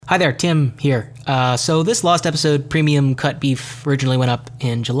Hi there, Tim here. So this Lost episode premium cut beef originally went up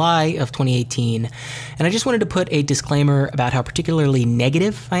in July of 2018, and I just wanted to put a disclaimer about how particularly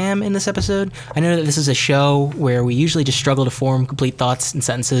negative I am in this episode. I know that this is a show where we usually just struggle to form complete thoughts and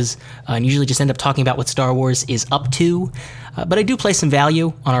sentences, and usually just end up talking about what Star Wars is up to, but I do place some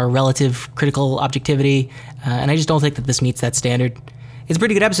value on our relative critical objectivity, and I just don't think that this meets that standard. It's a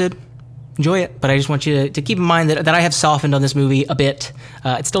pretty good episode. Enjoy it, but I just want you to keep in mind that I have softened on this movie a bit.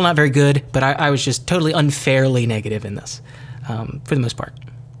 It's still not very good, but I was just totally unfairly negative in this, for the most part.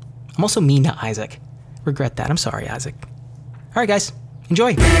 I'm also mean to Isaac. Regret that. I'm sorry, Isaac. All right, guys. Enjoy.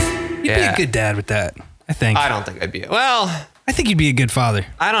 You'd be a good dad with that, I think. I don't think I'd be. Well, I think you'd be a good father.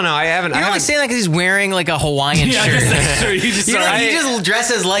 I don't know. You're only saying that because he's wearing like a Hawaiian shirt. That's true. You just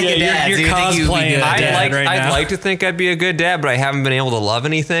dresses like a dad. You're so you think you'd be cosplaying good. a dad right now. I'd like to think I'd be a good dad, but I haven't been able to love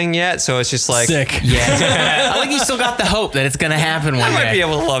anything yet. So it's just like sick. Yeah. I think you still got the hope that it's going to happen one day. I might be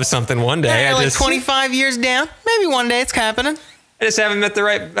able to love something one day. Yeah, like 25 years down. Maybe one day it's happening. I just haven't met the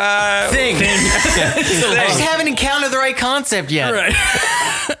right thing. I just haven't encountered the right concept yet. Right.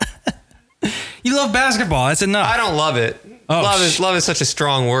 You love basketball. That's enough. I don't love it. Oh, love is such a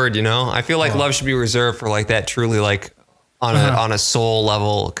strong word, you know? I feel like love should be reserved for like that truly like on a soul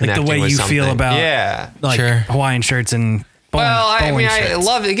level connecting like the way with you something. feel about like Hawaiian shirts and bowling shirts.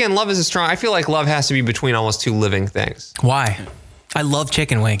 Love is a strong. I feel like love has to be between almost two living things. Why? I love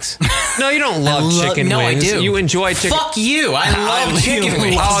chicken wings. No, you don't love chicken wings. No, I do. You enjoy chicken. Fuck you. I love chicken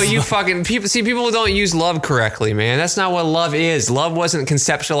wings. Oh, you fucking people. See, people don't use love correctly, man. That's not what love is. Love wasn't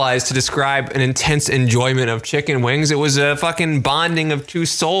conceptualized to describe an intense enjoyment of chicken wings. It was a fucking bonding of two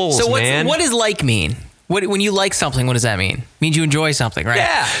souls, man. What does like mean? When you like something, what does that mean? It means you enjoy something, right?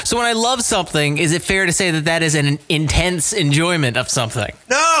 Yeah. So when I love something, is it fair to say that that is an intense enjoyment of something?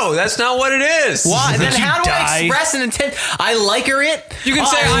 No, that's not what it is. Why? Then how do I express an intent? I like her it. You can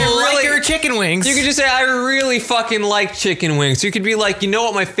say I like her chicken wings. You can just say I really fucking like chicken wings. You could be like, you know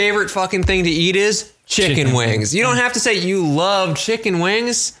what my favorite fucking thing to eat is? Chicken wings. You don't have to say you love chicken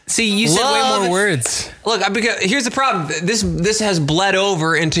wings. See, you said way more words. Look, because here's the problem. This has bled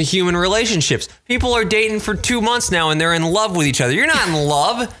over into human relationships. People are dating for 2 months now and they're in love with each other. You're not in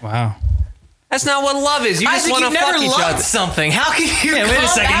love. Wow. That's not what love is. You just want to fuck each other. You've never loved something. How can you? Wait a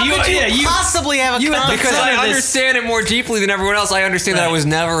second. How could you possibly have a concept? Because I understand it more deeply than everyone else. I understand that I was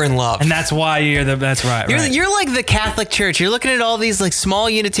never in love, and that's why that's right. You're like the Catholic Church. You're looking at all these like small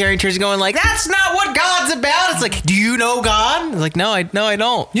Unitarian churches, going like, "That's not what God's about." It's like, do you know God? It's like, no, I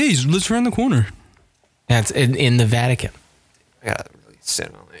don't. Yeah, he lives around the corner. That's in the Vatican. I gotta really sit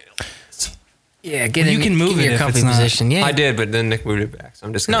on it. Yeah, you can move it your if comfy it's not. position. Yeah, I did, but then Nick moved it back, so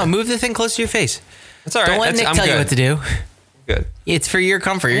I'm just gonna... No, move the thing close to your face. That's all right. Don't let Nick tell you what to do. Good. It's for your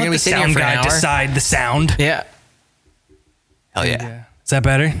comfort. You're gonna be sitting here for an hour. Decide the sound. Yeah. Hell yeah. Is that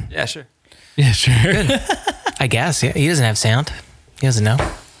better? Yeah, sure. Yeah, sure. I guess. Yeah, he doesn't have sound. He doesn't know.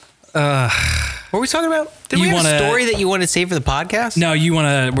 What were we talking about? Did we have a story that you wanted to save for the podcast? No,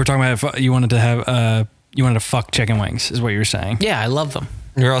 we're talking about, you wanted to fuck chicken wings, is what you were saying. Yeah, I love them.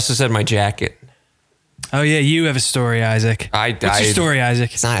 You also said my jacket. Oh yeah, you have a story, Isaac. What's your story,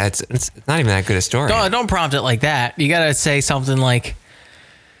 Isaac? It's not even that good a story. Don't prompt it like that. You gotta say something like,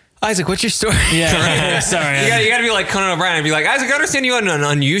 Isaac, what's your story? Yeah, right. Sorry. You gotta be like Conan O'Brien and be like, Isaac, I understand you had an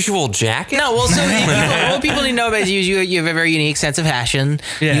unusual jacket. No, well, so what people need to know about is you have a very unique sense of fashion.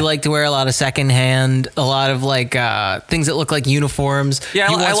 Yeah. You like to wear a lot of secondhand, a lot of like things that look like uniforms. Yeah,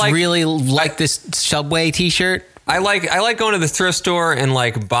 I really like this Subway T-shirt. I like going to the thrift store and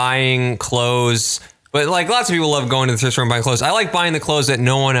like buying clothes. But like lots of people love going to the thrift store and buying clothes. I like buying the clothes that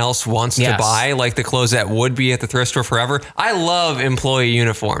no one else wants to buy, like the clothes that would be at the thrift store forever. I love employee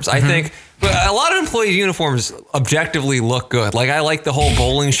uniforms. I think but a lot of employee uniforms objectively look good. Like I like the whole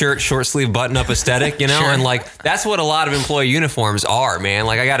bowling shirt, short sleeve button up aesthetic, you know? Sure. And like that's what a lot of employee uniforms are, man.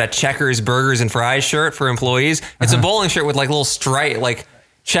 Like I got a Checkers burgers and fries shirt for employees. It's a bowling shirt with like little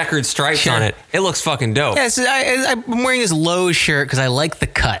checkered stripes on it. It looks fucking dope. Yeah, so I'm wearing this Lowe's shirt because I like the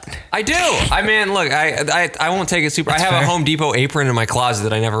cut. I do. Look, I won't take it super. That's I have a Home Depot apron in my closet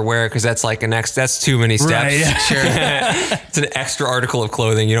that I never wear because that's like that's too many steps. Right, yeah. Sure. It's an extra article of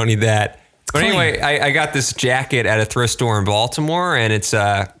clothing. You don't need that. But anyway, I got this jacket at a thrift store in Baltimore, and it's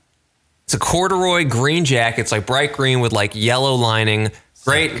a corduroy green jacket. It's like bright green with like yellow lining.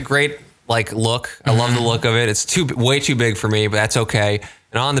 Great like look. I love the look of it. It's way too big for me, but that's okay.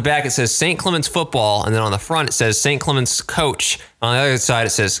 And on the back, it says St. Clement's Football. And then on the front, it says St. Clement's Coach. On the other side,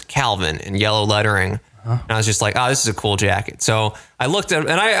 it says Calvin in yellow lettering. And I was just like, oh, this is a cool jacket. So I looked at,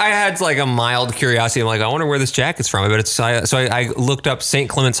 and I had like a mild curiosity. I'm like, I wonder where this jacket's from. But so I looked up St.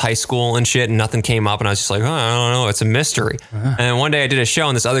 Clement's High School and shit, and nothing came up. And I was just like, oh, I don't know. It's a mystery. And then one day I did a show,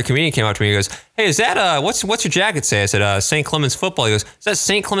 and this other comedian came up to me. He goes, hey, is that, what's your jacket say? I said, St. Clement's football. He goes, is that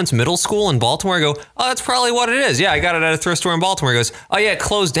St. Clement's Middle School in Baltimore? I go, oh, that's probably what it is. Yeah, I got it at a thrift store in Baltimore. He goes, oh yeah, it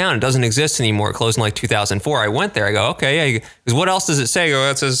closed down. It doesn't exist anymore. It closed in like 2004. I went there. I go, okay, yeah. He goes, what else does it say? I go,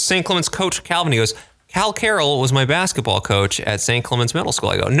 it says St. Clement's coach Calvin. He goes, Cal Carroll was my basketball coach at St. Clement's Middle School.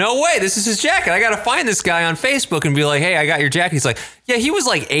 I go, no way, this is his jacket. I got to find this guy on Facebook and be like, hey, I got your jacket. He's like, yeah, he was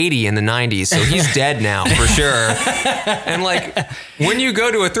like 80 in the 90s, so he's dead now for sure. And like, when you go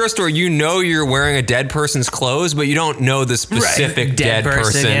to a thrift store, you know you're wearing a dead person's clothes, but you don't know the specific dead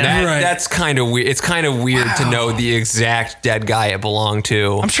person. Yeah. That's kind of weird. It's kind of weird to know the exact dead guy it belonged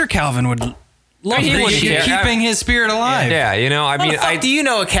to. I'm sure Calvin would love keeping his spirit alive. Yeah, you know, I mean, do you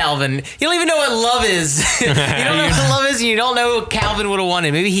know a Calvin? You don't even know what love is. You don't know what love is, and you don't know what Calvin would have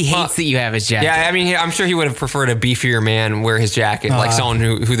wanted. Maybe he hates that you have his jacket. Yeah, I mean, I'm sure he would have preferred a beefier man wear his jacket, like someone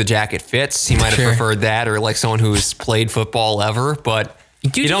who the jacket fits. He might have preferred that, or like someone who's played football ever, but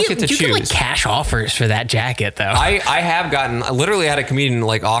you don't get to choose. You get like cash offers for that jacket, though. I have gotten, I literally had a comedian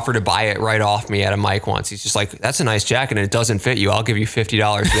like offer to buy it right off me at a mic once. He's just like, that's a nice jacket and it doesn't fit you. I'll give you $50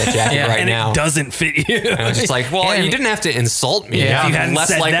 for that jacket right now. And it doesn't fit you. And I was just like, well, you didn't have to insult me. Yeah, I'm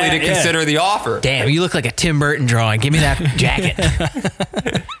less likely to consider the offer. Damn, you look like a Tim Burton drawing. Give me that jacket.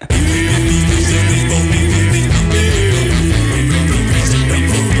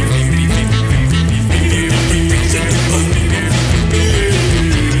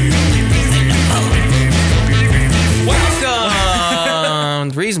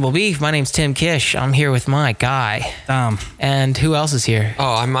 Reasonable Beef. My name's Tim Kish. I'm here with my guy. And who else is here?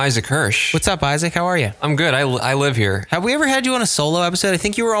 Oh, I'm Isaac Hirsch. What's up, Isaac? How are you? I'm good. I live here. Have we ever had you on a solo episode? I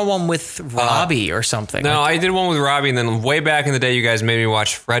think you were on one with Robbie or something. No, I did one with Robbie, and then way back in the day, you guys made me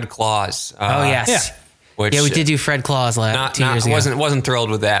watch Fred Claus. Oh, yes. Yeah. Which, we did do Fred Claus 2 years ago. Wasn't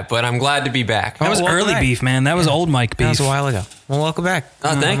thrilled with that, but I'm glad to be back. That was early beef, man. That was old Mike beef. That was a while ago. Well, welcome back.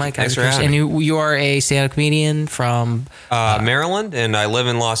 Thanks for having me. And you are a stand-up comedian from Maryland, and I live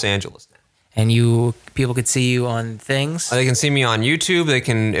in Los Angeles now. And people could see you on things. They can see me on YouTube. They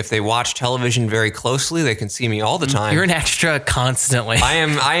can, if they watch television very closely, they can see me all the time. You're an extra constantly. I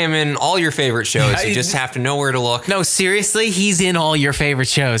am in all your favorite shows. You just have to know where to look. No, seriously, he's in all your favorite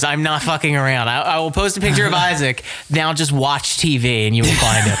shows. I'm not fucking around. I will post a picture of Isaac. Now just watch TV and you will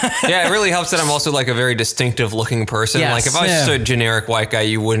find him. Yeah, it really helps that I'm also like a very distinctive looking person. Yes. Like if I was just a generic white guy,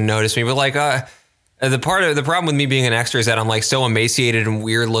 you wouldn't notice me. But like the problem with me being an extra is that I'm like so emaciated and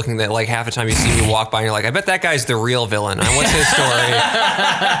weird looking that like half the time you see me walk by and you're like, I bet that guy's the real villain. What's his story?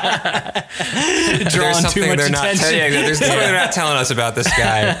 Drawing too much attention. There's something they're not telling us about this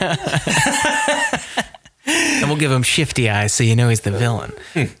guy. And we'll give him shifty eyes so you know he's the villain.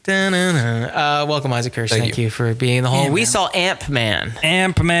 Welcome, Isaac Hirsch. Thank you for being in the hall. We saw Ant-Man.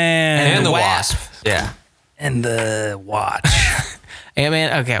 And the Wasp. Yeah. And the Watch.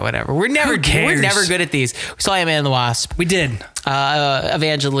 Ant-Man, okay, whatever. We're never good at these. We saw Ant-Man and the Wasp. We did.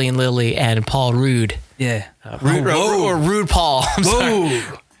 Evangeline Lilly and Paul Rudd. Yeah. Rude Paul. I'm sorry.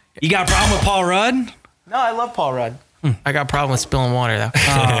 You got a problem with Paul Rudd? No, I love Paul Rudd. I got a problem with spilling water, though.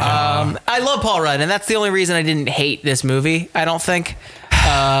 I love Paul Rudd, and that's the only reason I didn't hate this movie, I don't think.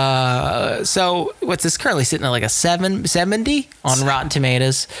 So, what's this? Currently sitting at like a 70 on Rotten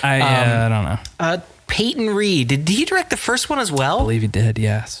Tomatoes. I don't know. Peyton Reed. Did he direct the first one as well? I believe he did,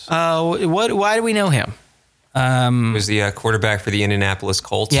 yes. Why do we know him? He was the quarterback for the Indianapolis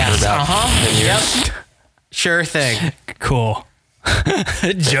Colts for about 10 years. Yep. Sure thing. Cool.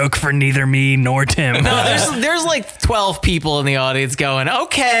 Joke for neither me nor Tim. No, there's like 12 people in the audience going,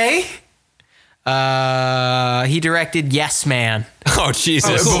 okay. He directed Yes Man. Oh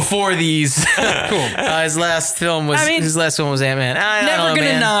Jesus! Before these, cool. His last film was Ant-Man.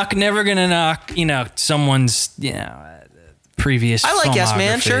 Never gonna knock. Someone's previous. I like Yes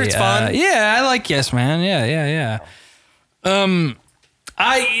Man. Sure, it's fun. Yeah, I like Yes Man. Yeah.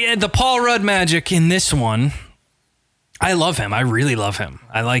 The Paul Rudd magic in this one. I love him. I really love him.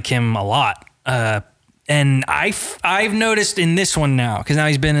 I like him a lot. And I've noticed in this one now, because now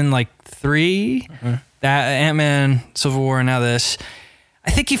he's been in like 3, that Ant-Man, Civil War, and now this. I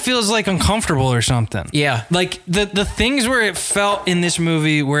think he feels like uncomfortable or something. Yeah. Like the things where it felt in this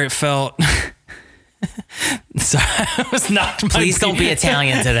movie, where it felt. Sorry, I was knocked. Please don't be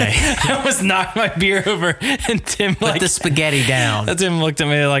Italian today. I was knocked my beer over, and Tim put the spaghetti down. Tim looked at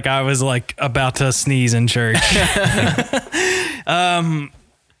me like I was like about to sneeze in church.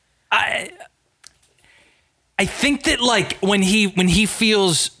 I I think that like when he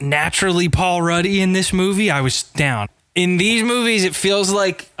feels naturally Paul Ruddy in this movie, I was down. In these movies, it feels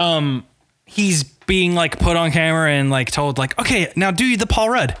like he's being like put on camera and like told like, okay, now do the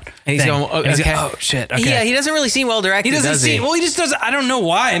Paul Rudd. And he's going, okay. And he's oh shit. Okay. Yeah, he doesn't really seem well directed. He doesn't does seem he? well. He just doesn't. I don't know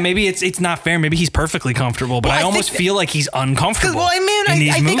why. Maybe it's not fair. Maybe he's perfectly comfortable, but Well, I I almost think feel like he's uncomfortable. Well, I mean, in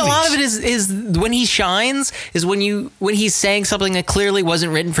these I think a lot of movies. it is when he shines is when he's saying something that clearly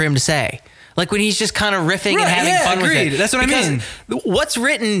wasn't written for him to say. Like when he's just kind of riffing and having fun agreed. with it. That's what because I mean. What's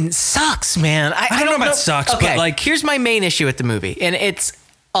written sucks, man. I don't know about sucks, okay, but like here's my main issue with the movie, and it's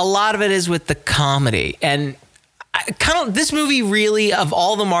a lot of it is with the comedy and. This movie really, of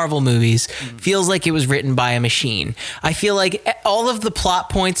all the Marvel movies, feels like it was written by a machine. I feel like all of the plot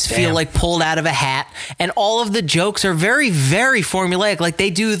points feel like pulled out of a hat, and all of the jokes are very, very formulaic. Like they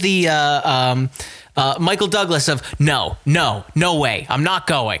do the Michael Douglas of no way, I'm not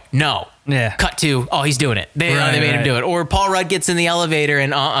going, no. Yeah. Cut to, oh, he's doing it. They made him do it. Or Paul Rudd gets in the elevator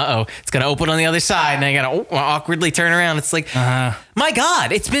and it's going to open on the other side and I got to awkwardly turn around. It's like, my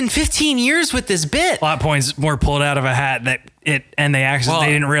God, it's been 15 years with this bit. Plot points were pulled out of a hat they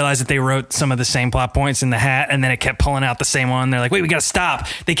didn't realize that they wrote some of the same plot points in the hat and then it kept pulling out the same one. They're like, wait, we got to stop.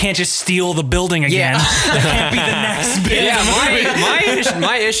 They can't just steal the building again. That can't be the next bit. Yeah,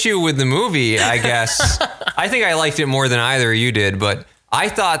 my issue with the movie, I guess, I think I liked it more than either of you did, but I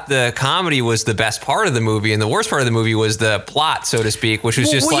thought the comedy was the best part of the movie, and the worst part of the movie was the plot, so to speak, which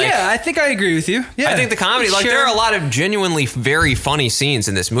was yeah, I think I agree with you. Yeah, I think the comedy, like there are a lot of genuinely very funny scenes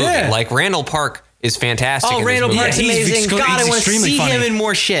in this movie. Yeah. Like Randall Park is fantastic. in Randall this movie. Park's He's amazing. God, I he's want to extremely see funny. him in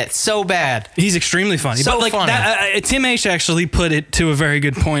more shit. So bad. He's extremely funny. So but like funny. that, Tim H actually put it to a very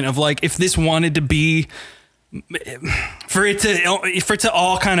good point of like if this wanted to be for it to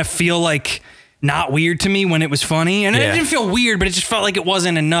all kind of feel like not weird to me when it was funny, and it didn't feel weird, but it just felt like it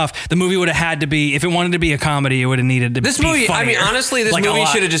wasn't enough. The movie would have had to be, if it wanted to be a comedy, it would have needed to. This be movie, funnier. I mean, honestly, this Like, movie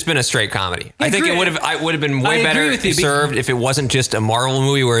should have just been a straight comedy. I think it would have been way better served if it wasn't just a Marvel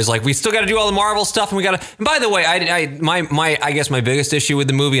movie. Whereas, like, we still got to do all the Marvel stuff, and we got to. And by the way, I guess my biggest issue with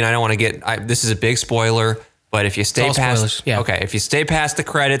the movie, and I don't want to get. This is a big spoiler. But if you stay past, if you stay past the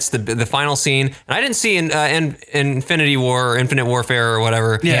credits, the final scene, and I didn't see in Infinity War or Infinite Warfare or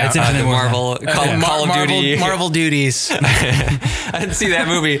whatever. Yeah, it's Infinite Marvel Call of Duty, Marvel duties. I didn't see that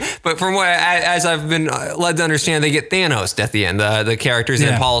movie, but from what as I've been led to understand, they get Thanos at the end. The characters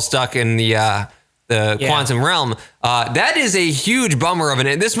and Paul stuck in the quantum realm. That is a huge bummer of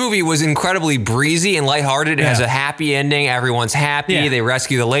it. This movie was incredibly breezy and lighthearted. It has a happy ending. Everyone's happy. Yeah. They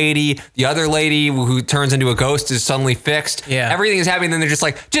rescue the lady. The other lady who turns into a ghost is suddenly fixed. Yeah. Everything is happy. And then they're just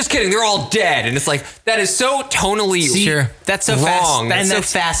like, just kidding. They're all dead. And it's like, that is so tonally That's so wrong. That's so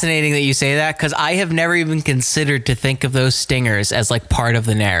fascinating that you say that, because I have never even considered to think of those stingers as like part of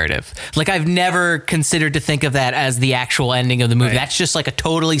the narrative. Like I've never considered to think of that as the actual ending of the movie. Right. That's just like a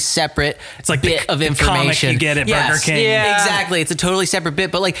totally separate bit of the information. comic you get at Burger King. Yeah, exactly. It's a totally separate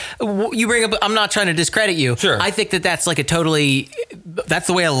bit. But like you bring up, I'm not trying to discredit you. Sure. I think that's like that's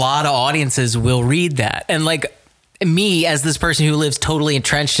the way a lot of audiences will read that. And like me as this person who lives totally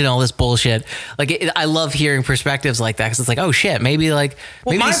entrenched in all this bullshit, like I love hearing perspectives like that, because it's like, oh shit, maybe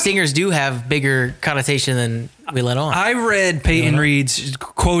these stingers do have bigger connotation than we let on. I read Peyton Reed's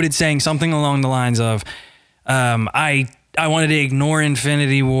quoted saying something along the lines of, I wanted to ignore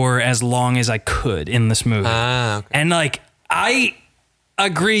Infinity War as long as I could in this movie. Okay. And like, I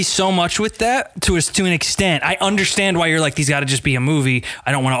agree so much with that to an extent. I understand why you're like, these got to just be a movie.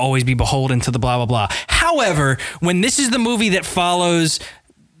 I don't want to always be beholden to the blah, blah, blah. However, when this is the movie that follows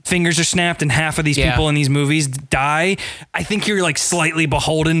fingers are snapped and half of these people in these movies die, I think you're like slightly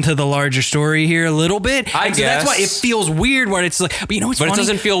beholden to the larger story here a little bit. I So guess. that's why it feels weird where it's like, but you know what's funny? But it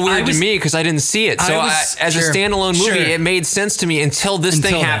doesn't feel weird to me because I didn't see it. So as a standalone movie, it made sense to me until this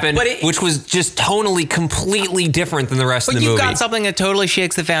thing happened, which was just tonally completely different than the rest of the movie. But you've got something that totally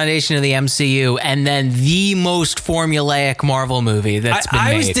shakes the foundation of the MCU, and then the most formulaic Marvel movie that's been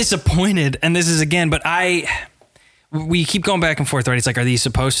made. I was disappointed, and this is again, but we keep going back and forth, right? It's like, are these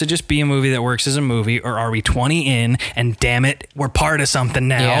supposed to just be a movie that works as a movie, or are we 20 in and damn it, we're part of something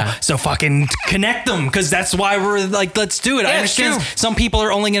now? Yeah. So fucking connect them, because that's why we're like, let's do it. I understand some people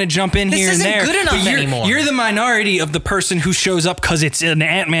are only going to jump in here and there. This isn't good enough anymore. You're the minority of the person who shows up because it's an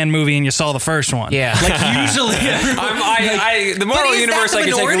Ant-Man movie and you saw the first one. Yeah. Like usually, the Marvel universe I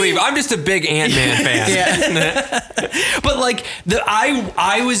can take or leave. I'm just a big Ant-Man fan. But like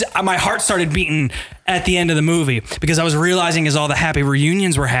my heart started beating at the end of the movie because I was realizing as all the happy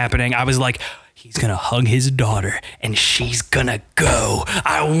reunions were happening, I was like, he's gonna hug his daughter and she's gonna go.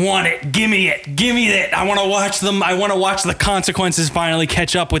 I want it. Give me it. Give me it. I want to watch them. I want to watch the consequences finally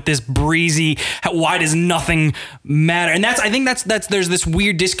catch up with this breezy. Why does nothing matter? And I think that's there's this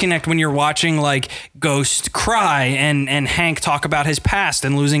weird disconnect when you're watching like Ghost cry and Hank talk about his past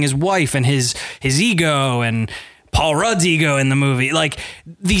and losing his wife and his ego and Paul Rudd's ego in the movie. Like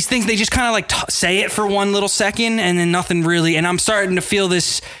these things, they just kind of like say it for one little second and then nothing really. And I'm starting to feel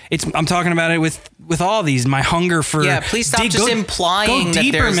this. I'm talking about it with all these. My hunger for please stop implying go that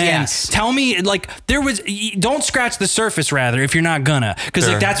deeper, there's, man. yes. Tell me like don't scratch the surface rather if you're not gonna because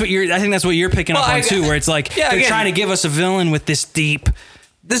like that's what I think that's what you're picking up on too. Where it's like they're trying to give us a villain with this deep.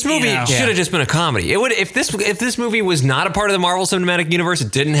 This movie should have just been a comedy. It would if this movie was not a part of the Marvel Cinematic Universe,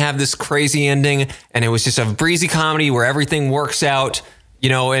 it didn't have this crazy ending, and it was just a breezy comedy where everything works out,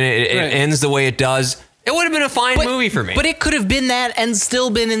 and it ends the way it does. It would have been a fine movie for me. But it could have been that and still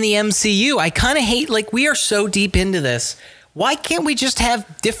been in the MCU. I kind of hate, like, we are so deep into this. Why can't we just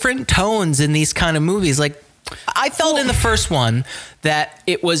have different tones in these kind of movies? Like, I felt in the first one that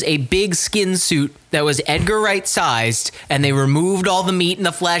it was a big skin suit that was Edgar Wright sized, and they removed all the meat and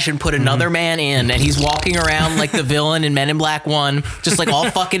the flesh and put another man in, and he's walking around like the villain in Men in Black 1, just like all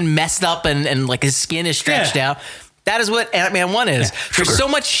fucking messed up and like his skin is stretched out. That is what Ant-Man 1 is. There's so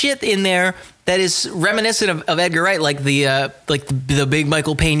much shit in there that is reminiscent of Edgar Wright, like the big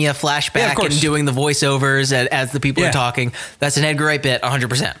Michael Pena flashback and doing the voiceovers as the people are talking. That's an Edgar Wright bit,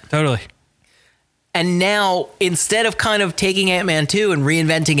 100%. Totally. And now, instead of kind of taking Ant-Man 2 and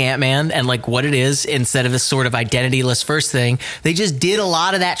reinventing Ant-Man and like what it is, instead of this sort of identityless first thing, they just did a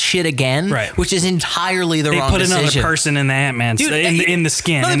lot of that shit again, which is entirely the wrong decision. They put another person in the Ant-Man, in the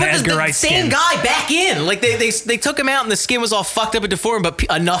skin, in the Edgar Wright skin. Same guy back in. Like they took him out and the skin was all fucked up and deformed, but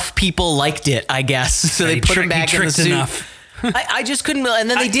enough people liked it, I guess. So they put him back in the suit. Enough. I just couldn't, and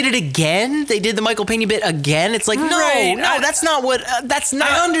then they did it again. They did the Michael Pena bit again. It's like, no, that's not what, that's not.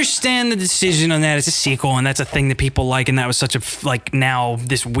 I understand the decision on that. It's a sequel, and that's a thing that people like, and that was such a, like, now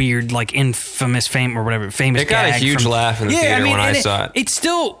this weird, like, infamous fame or whatever, famous It got a huge laugh in the theater when I saw it. It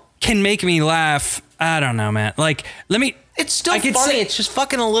still can make me laugh. I don't know, man. Like, it's still funny. It's just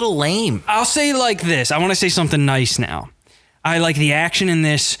fucking a little lame. I'll say like this. I want to say something nice now. I like the action in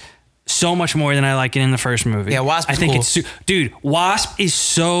this so much more than I like it in the first movie. Yeah, Wasp is I think cool. Dude, Wasp is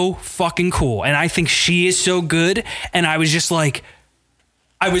so fucking cool. And I think she is so good. And I was just like,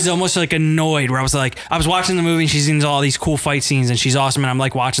 I was almost like annoyed where I was like, I was watching the movie and she's in all these cool fight scenes and she's awesome. And I'm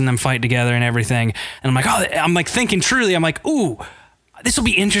like watching them fight together and everything. And I'm like, I'm like thinking truly, I'm like, ooh, this will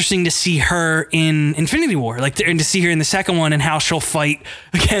be interesting to see her in Infinity War, like, and to see her in the second one and how she'll fight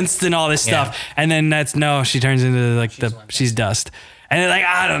against and all this stuff. And then she turns into like she's dust. And like,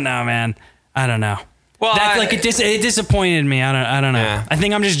 I don't know, man. I don't know. Well, it disappointed me. I don't know. Yeah. I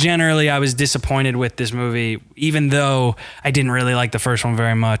think I was disappointed with this movie, even though I didn't really like the first one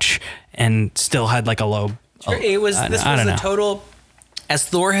very much, and still had like a low. This was a total. As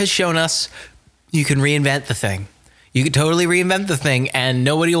Thor has shown us, you can reinvent the thing. You could totally reinvent the thing, and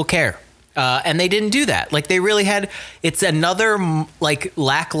nobody will care. And they didn't do that. Like, they really had. It's another like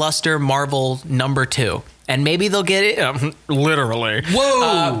lackluster Marvel number 2. And maybe they'll get it, literally.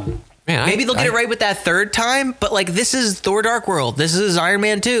 Whoa. Man, maybe they'll get it right with that third time, but like, this is Thor Dark World. This is Iron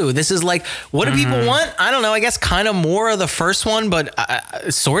Man 2. This is like, what do people want? I don't know. I guess kind of more of the first one, but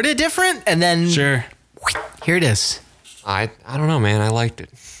sort of different. And then here it is. I don't know, man. I liked it.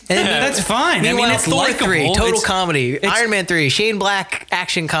 And that's fine. I mean, it's Thor likable. 3, total comedy. Iron Man 3, Shane Black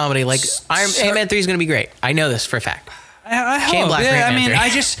action comedy. Like, Iron Man 3 is going to be great. I know this for a fact. I hope. Shane Black, yeah, I mean, I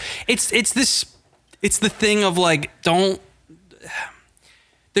just, it's the thing of like,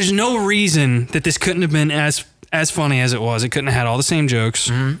 there's no reason that this couldn't have been as funny as it was. It couldn't have had all the same jokes.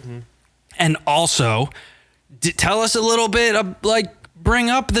 Mm-hmm. And also, tell us a little bit of like,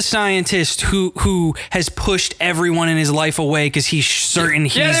 bring up the scientist who has pushed everyone in his life away because he's certain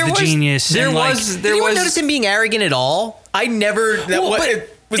he's the genius. Did anyone notice him being arrogant at all? I never.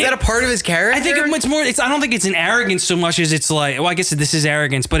 Was that a part of his character? I think it's more. I don't think it's an arrogance so much as it's like. Well, I guess this is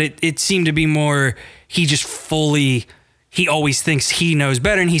arrogance, but it seemed to be more. He just fully. He always thinks he knows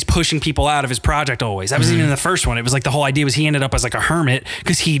better, and he's pushing people out of his project always. That was even in the first one. It was like the whole idea was he ended up as like a hermit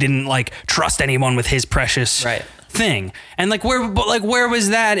because he didn't like trust anyone with his precious thing. And like where was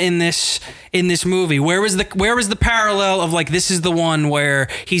that in this movie? Where was the parallel of like this is the one where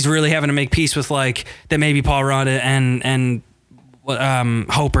he's really having to make peace with like that maybe Paul Rudd and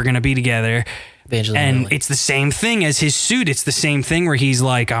Hope are gonna be together. And it's the same thing as his suit. It's the same thing where he's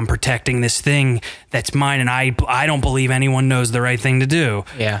like, I'm protecting this thing that's mine, and I don't believe anyone knows the right thing to do.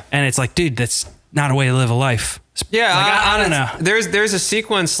 Yeah. And it's like, dude, that's not a way to live a life. Yeah, Like, I don't know. There's a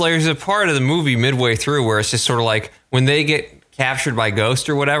sequence, there's a part of the movie midway through where it's just sort of like when they get captured by Ghost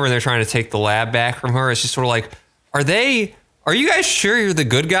or whatever, and they're trying to take the lab back from her. It's just sort of like, are you guys sure you're the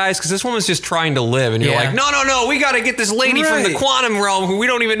good guys? Because this woman's just trying to live, and you're like, no, we got to get this lady from the quantum realm who we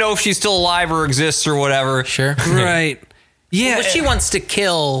don't even know if she's still alive or exists or whatever. Sure. Right. Yeah. Well, she wants to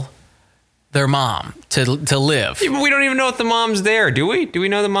kill their mom to live. We don't even know if the mom's there, do we? Do we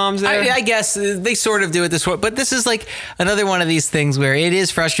know the mom's there? I guess they sort of do it this way, but this is like another one of these things where it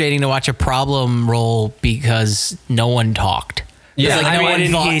is frustrating to watch a problem roll because no one talked. Yeah, It's like no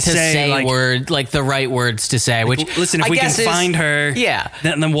one thought to say like, the right words to say. Which listen, if we can find her,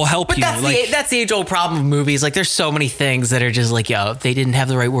 then we'll help you. That's the age old problem of movies. Like, there's so many things that are just like, they didn't have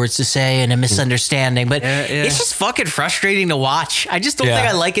the right words to say and a misunderstanding. But it's just fucking frustrating to watch. I just don't think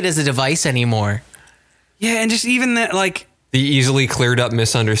I like it as a device anymore. Yeah, and just even that, like the easily cleared up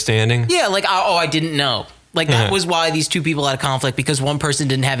misunderstanding. Yeah, like I didn't know. Like, that was why these two people had a conflict, because one person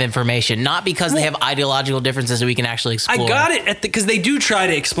didn't have information, not because they have ideological differences that we can actually explore. I got it because they do try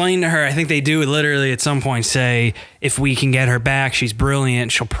to explain to her. I think they do literally at some point say, if we can get her back, she's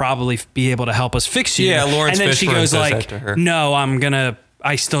brilliant. She'll probably be able to help us fix you. Yeah, Lawrence And then Fishburne she goes says like, that to her. no,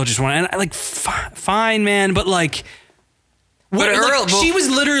 I still just want, and I like, fine, man, but like, she was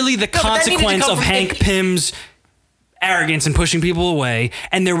literally the consequence of Hank Pym's arrogance and pushing people away,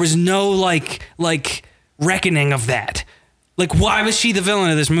 and there was no like reckoning of that. Like, why was she the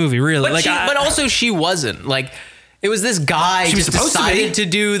villain of this movie, really? But also she wasn't. Like, it was this guy She was just supposed to be. decided to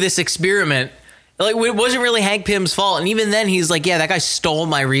do this experiment. Like, it wasn't really Hank Pym's fault, and even then he's like, that guy stole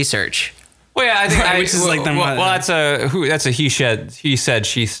my research. Well, yeah, I think which is like that's a he said,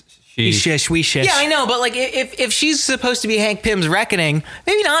 she. He shish, we shish. Yeah, I know, but like, if she's supposed to be Hank Pym's reckoning,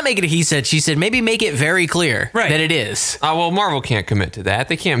 maybe not make it a he said, she said. Maybe make it very clear that it is. Well, Marvel can't commit to that.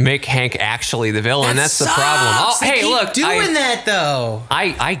 They can't make Hank actually the villain. That's the problem. Hey, look, doing that though.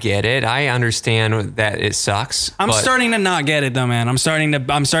 I get it. I understand that it sucks. I'm starting to not get it though, man. I'm starting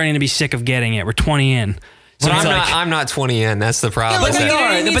to be sick of getting it. We're 20 in. So I'm not 20 in. That's the problem. But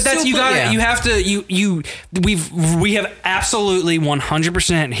that's you got it. You have to we have absolutely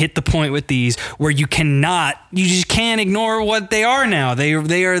 100% hit the point with these where you just can't ignore what they are now. They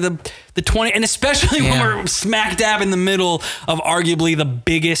are the 20, and especially when we're smack dab in the middle of arguably the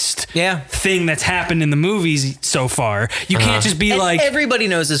biggest thing that's happened in the movies so far. You can't just be like, everybody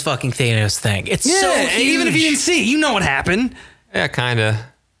knows this fucking Thanos thing. It's so huge. Even if you didn't see, you know what happened. Yeah, kind of.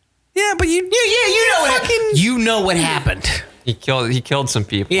 Yeah, but you know what happened. He killed some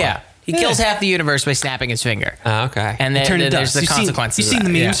people. Yeah. He kills half the universe by snapping his finger. Oh, okay. And then there's the consequences. You've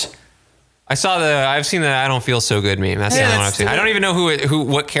seen the memes? Yeah. I've seen the I don't feel so good meme. That's the only one I've seen. I don't even know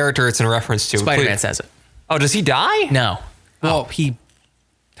what character it's in reference to. Spider-Man says it. Oh, does he die? No. Well, he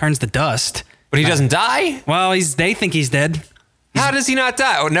turns to dust. But he doesn't die? Well, they think he's dead. How does he not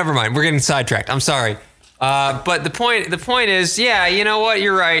die? Oh, never mind. We're getting sidetracked. I'm sorry. But the point is, you know what?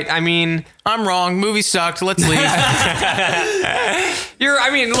 You're right. I mean, I'm wrong. Movie sucked. Let's leave. You're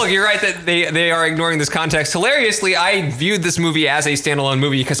right that they are ignoring this context. Hilariously, I viewed this movie as a standalone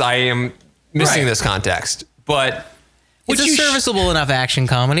movie because I am missing this context. But it's a serviceable enough action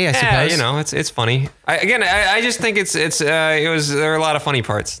comedy, I suppose. Yeah, it's funny. I just think there are a lot of funny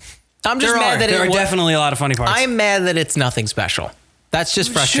parts. I'm just mad that there are definitely a lot of funny parts. I'm mad that it's nothing special. That's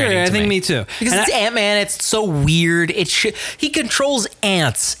just frustrating. Sure, I think me too. Because it's Ant-Man, it's so weird. He controls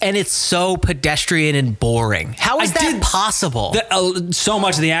ants, and it's so pedestrian and boring. How is that possible? So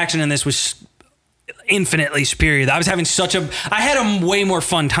much of the action in this was infinitely superior. I had a way more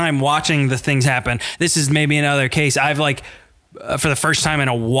fun time watching the things happen. This is maybe another case. I've for the first time in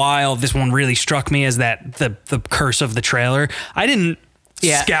a while, this one really struck me as the curse of the trailer. I didn't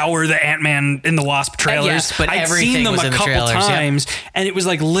scour the Ant-Man and the Wasp trailers. But I'd seen them a couple times, and it was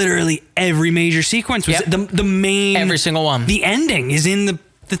like literally every major sequence was the main. Every single one. The ending is in the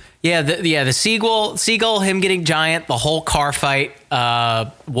seagull, him getting giant, the whole car fight,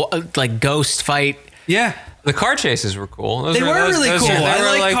 ghost fight. Yeah. The car chases were cool. They were really cool.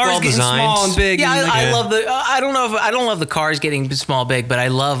 I like cars getting small and big. Yeah, I love the. I don't love the cars getting small, big, but I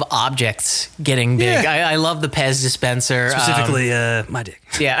love objects getting big. Yeah. I love the Pez dispenser, specifically my dick.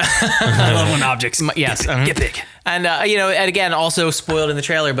 Yeah, I love when objects get big. And and again, also spoiled in the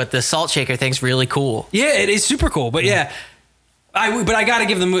trailer, but the salt shaker thing's really cool. Yeah, it is super cool. But But I gotta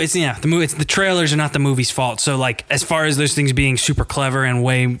give the movie. It's the trailers are not the movie's fault. So like, as far as those things being super clever and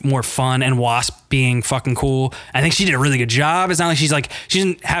way more fun, and Wasp being fucking cool, I think she did a really good job. It's not like she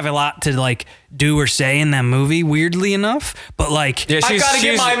didn't have a lot to like do or say in that movie. Weirdly enough, but like, Yeah, I gotta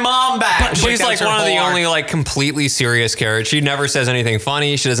get my mom back. She's like one of the only like completely serious characters. She never says anything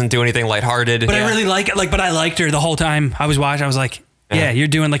funny. She doesn't do anything lighthearted. But I really like it. But I liked her the whole time I was watching. I was like, yeah, you're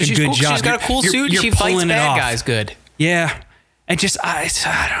doing like a good cool. job. She's got a cool suit. You're She fights pulling it bad off. guys good. Yeah, and just I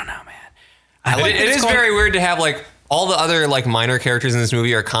don't know, man. It is very weird to have like all the other like minor characters in this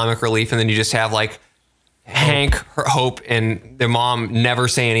movie are comic relief, and then you just have like Hank, Hope, and their mom never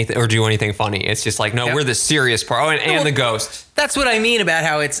say anything or do anything funny. It's just like, no, we're the serious part. Oh, and the ghost. That's what I mean about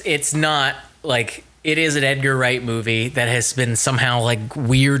how it's not like it is an Edgar Wright movie that has been somehow like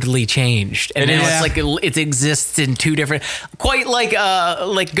weirdly changed, and now it's like it exists in two different, quite like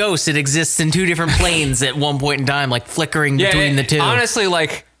Ghost. It exists in two different planes at one point in time, like flickering between the two. Honestly,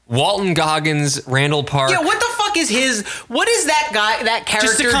 like Walton Goggins, Randall Park. Yeah, what the fuck is what is that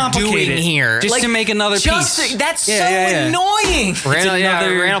character doing here? Just like, to make another piece. That's annoying.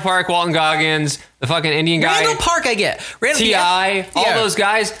 Randall Park, Walton Goggins, the fucking Indian guy. Randall Park, I get. T.I., all those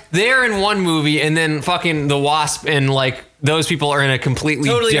guys, they're in one movie, and then fucking the Wasp and like those people are in a completely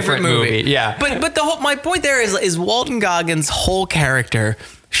different movie. Yeah. But my point there is Walton Goggins' whole character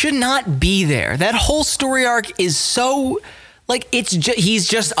should not be there. That whole story arc is so like he's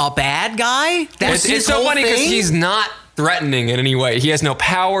just a bad guy. It's so funny because he's not threatening in any way. He has no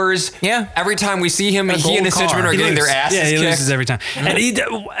powers. Yeah. Every time we see him, he and his henchmen are getting their asses kicked. Yeah, he loses every time. And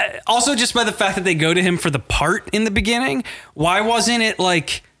also just by the fact that they go to him for the part in the beginning, why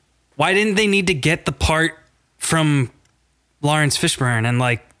didn't they need to get the part from Lawrence Fishburne and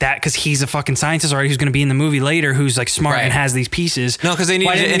like that, because he's a fucking scientist already who's going to be in the movie later, who's like smart and has these pieces. No, because they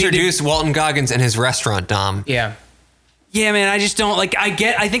needed to introduce Walton Goggins and his restaurant, Dom. Yeah. Yeah, man, I just don't like.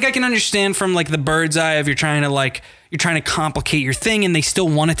 I think I can understand from like the bird's eye if you're trying to complicate your thing, and they still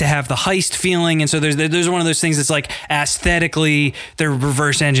want it to have the heist feeling, and so there's one of those things that's like aesthetically they're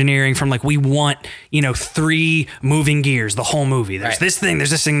reverse engineering from like we want 3 moving gears the whole movie. There's this thing, there's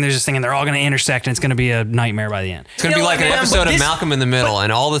this thing, there's this thing, and they're all going to intersect, and it's going to be a nightmare by the end. It's going to be like an episode of Malcolm in the Middle,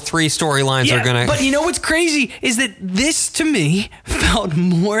 and all the 3 storylines are going to. But you know what's crazy is that this to me felt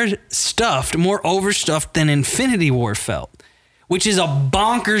more stuffed, more overstuffed than Infinity War felt, which is a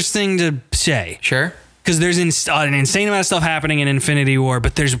bonkers thing to say. Sure. Because there's an insane amount of stuff happening in Infinity War,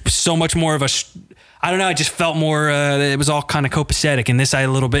 but there's so much more of I don't know, it just felt more, it was all kind of copacetic. In this, a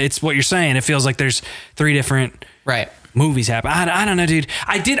little bit, it's what you're saying. It feels like there's 3 different movies happening. I don't know, dude.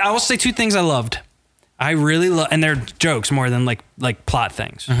 I will say 2 things I loved. I really love, and they're jokes more than like plot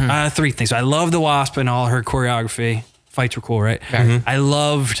things. 3 things. I love the Wasp and all her choreography. Fights were cool, right? Mm-hmm. I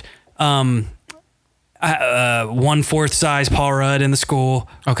loved 1/4 size Paul Rudd in the school.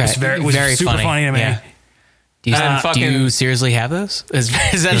 Okay. It was very super funny to me. Yeah. Do you seriously have those? Is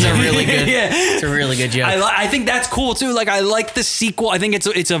that a really good? It's a really good joke. I think that's cool too. Like I like the sequel. I think it's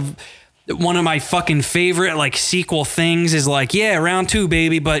one of my fucking favorite like sequel things is like round 2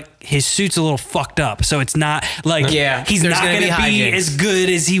 baby, but his suit's a little fucked up, so it's not like he's not gonna be as good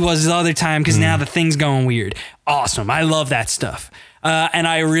as he was the other time because now the thing's going weird. Awesome. I love that stuff, and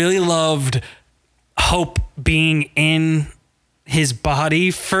I really loved Hope being in his body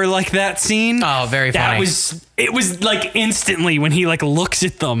for like that scene. Oh, very funny. It was like instantly when he like looks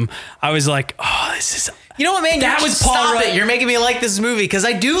at them, I was like, oh, this is. You know what, man? That was Paul Rudd. Stop it! You're making me like this movie because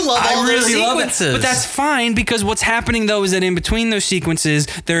I do love all those sequences. But that's fine because what's happening though is that in between those sequences,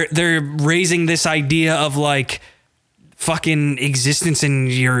 they're raising this idea of like fucking existence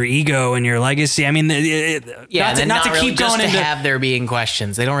and your ego and your legacy. I mean, not to keep going into have there being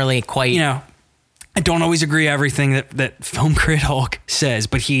questions. They don't really quite. I don't always agree everything that Film Crit Hulk says,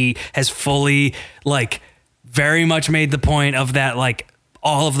 but he has fully like very much made the point of that like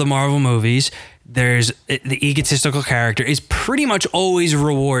all of the Marvel movies, there's the egotistical character is pretty much always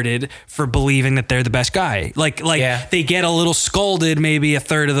rewarded for believing that they're the best guy. Like they get a little scolded maybe a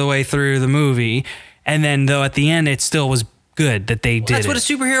third of the way through the movie, and then though at the end it still was good that they did. That's what a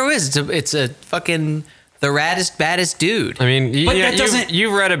superhero is. It's a fucking the raddest, baddest dude. I mean,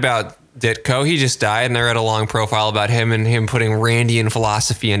 you've read about Ditko. He just died, and I read a long profile about him and him putting Randian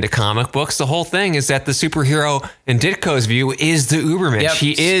philosophy into comic books. The whole thing is that the superhero, in Ditko's view, is the Ubermensch. Yep.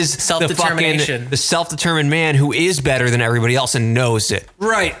 He is the self-determined man who is better than everybody else and knows it.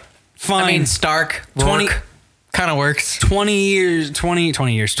 Right. Fine. I mean, Stark, Rourke, kind of works.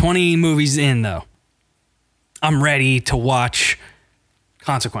 20 movies in, though. I'm ready to watch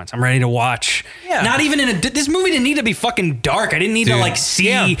Consequence. I'm ready to watch. Yeah. Not even this movie didn't need to be fucking dark. I didn't need to like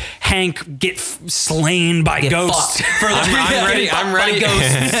see Hank get slain by ghosts. I'm ready.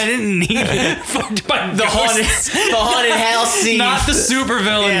 Ghosts. I didn't need it. Fucked by the haunted house scene. Not the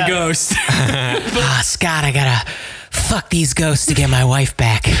supervillain ghost. Scott, I gotta fuck these ghosts to get my wife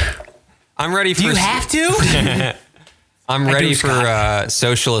back. I'm ready for. Do you have to? I'm ready for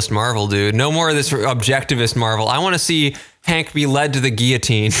socialist Marvel, dude. No more of this objectivist Marvel. I want to see Hank be led to the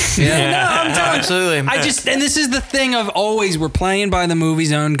guillotine. Absolutely. And this is the thing of always, we're playing by the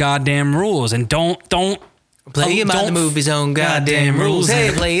movie's own goddamn rules, and don't playing by the movie's own goddamn rules.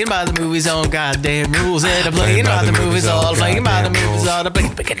 Hey, playing by the movie's own goddamn rules. Hey, playing by the movie's all. Playing by the movie's all.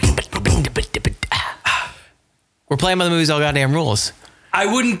 We're playing by the movie's all goddamn rules. I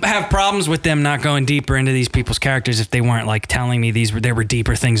wouldn't have problems with them not going deeper into these people's characters if they weren't like telling me there were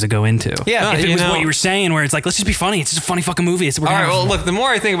deeper things to go into. Yeah, if it was what you were saying, where it's like, let's just be funny. It's just a funny fucking movie. All right. Well, look. The more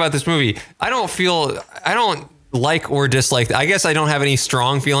I think about this movie, I don't like or dislike. I guess I don't have any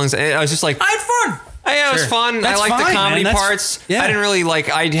strong feelings. I was just like, I had fun. Yeah, it was fun. That's I liked the comedy man. parts. Yeah. I didn't really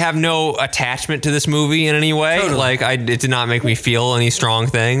I have no attachment to this movie in any way. Totally. It did not make me feel any strong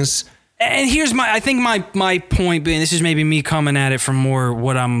things. And here's my point being, this is maybe me coming at it from more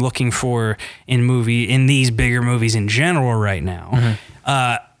what I'm looking for in these bigger movies in general right now.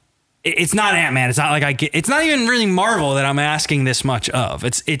 Mm-hmm. It's not Ant-Man. It's not like it's not even really Marvel that I'm asking this much of.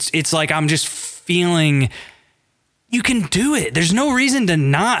 It's like I'm just feeling you can do it. There's no reason to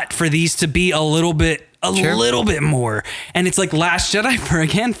not for these to be a little bit more. And it's like Last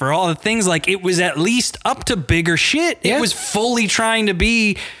Jedi for all the things, like it was at least up to bigger shit. Yeah. It was fully trying to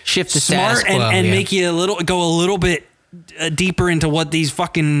be shift the smart and make you go a little bit deeper into what these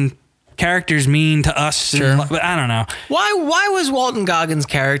fucking characters mean to us. Sure. But I don't know. Why was Walton Goggins'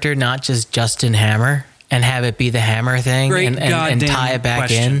 character not just Justin Hammer and have it be the Hammer thing and tie it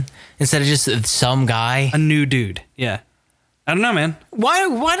back in instead of just some guy? A new dude. Yeah. I don't know, man. Why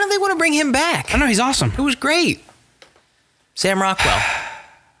don't they want to bring him back? I don't know. He's awesome. It was great. Sam Rockwell.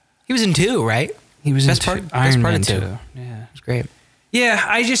 He was in 2, right? He was best in part, Iron Man 2. Yeah. It was great. Yeah,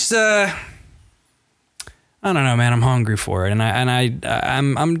 I just I don't know, man. I'm hungry for it, and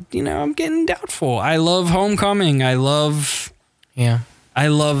I'm getting doubtful. I love Homecoming. I love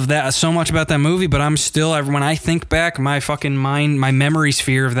that so much about that movie, but I'm still, when I think back, my fucking mind, my memory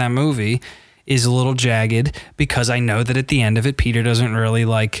sphere of that movie is a little jagged because I know that at the end of it, Peter doesn't really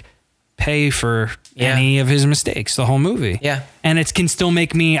pay for any of his mistakes the whole movie. Yeah. And it can still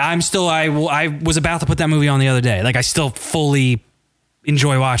make me, I was about to put that movie on the other day. I still fully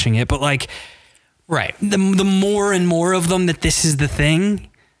enjoy watching it, but right. The more and more of them that this is the thing,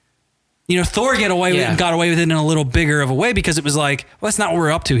 Thor got away with it in a little bigger of a way because it was well, that's not what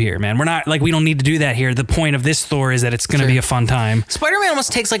we're up to here, man. We're not we don't need to do that here. The point of this Thor is that it's going to be a fun time. Spider-Man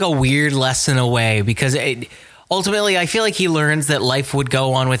almost takes a weird lesson away because ultimately I feel like he learns that life would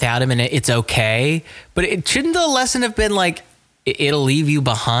go on without him and it's okay. But shouldn't the lesson have been it'll leave you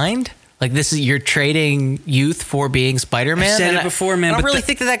behind? You're trading youth for being Spider-Man. I've said it before, man. I don't really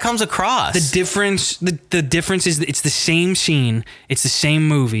think that comes across. The difference is that it's the same scene, it's the same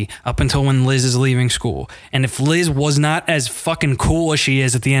movie up until when Liz is leaving school. And if Liz was not as fucking cool as she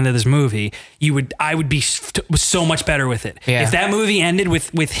is at the end of this movie, I would be so much better with it. Yeah. If that movie ended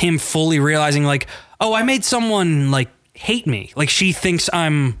with him fully realizing oh, I made someone hate me. She thinks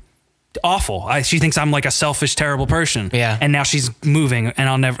I'm awful. She thinks I'm a selfish, terrible person. Yeah. And now she's moving and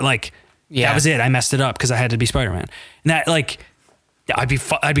I'll never that was it. I messed it up because I had to be Spider-Man. And that I'd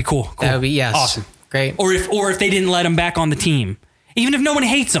be cool. That would be awesome, great. Or if they didn't let him back on the team, even if no one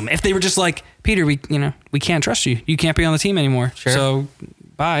hates him, if they were just Peter, we can't trust you. You can't be on the team anymore. Sure. So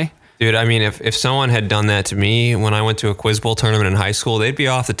bye. Dude, I mean, if someone had done that to me when I went to a Quiz Bowl tournament in high school, they'd be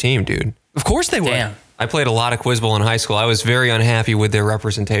off the team, dude. Of course they would. Damn. I played a lot of Quiz Bowl in high school. I was very unhappy with their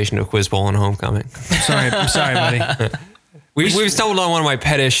representation of Quiz Bowl and Homecoming. I'm sorry, buddy. We've stumbled on one of my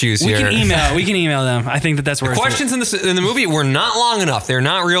pet issues here. We can email them. I think that's worth it. The questions in the movie were not long enough. They're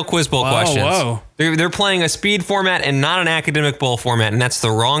not real Quiz Bowl questions. Whoa. They're playing a speed format and not an academic bowl format, and that's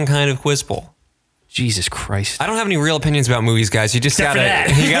the wrong kind of Quiz Bowl. Jesus Christ. I don't have any real opinions about movies, guys. You gotta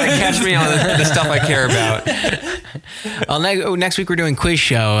catch me on the stuff I care about. Well, next week we're doing quiz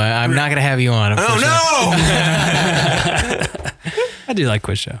show. I'm not gonna have you on. Oh no! I do like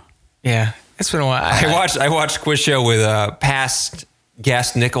quiz show. Yeah. It's been a while. I watched Quiz Show with past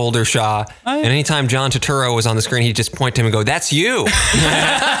guest Nick Oldershaw, and anytime John Turturro was on the screen, he'd just point to him and go, "That's you."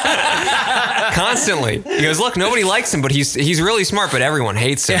 Constantly. He goes, "Look, nobody likes him, but he's really smart, but everyone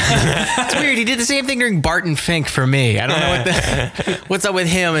hates him." It's weird. He did the same thing during Barton Fink for me. I don't know what's up with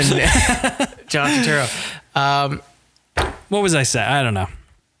him and John Turturro. what was I saying? I don't know.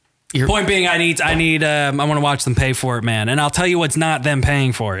 Point being, I want to watch them pay for it, man. And I'll tell you what's not them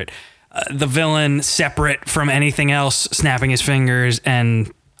paying for it. The villain separate from anything else, snapping his fingers and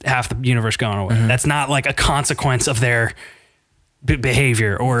half the universe going away. Mm-hmm. That's not like a consequence of their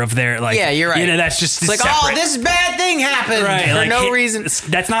behavior or of their like. Yeah, you're right. You know, that's just it's like, separate. oh, this bad thing happened right, for like, no reason.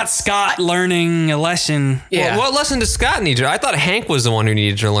 That's not Scott learning a lesson. Yeah. Well, what lesson does Scott need to? I thought Hank was the one who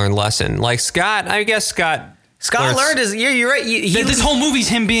needed to learn lesson. Like Scott, I guess Scott learned his. You're right. This whole movie's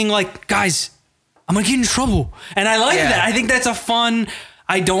him being like, guys, I'm gonna get in trouble, and I like that. I think that's a fun.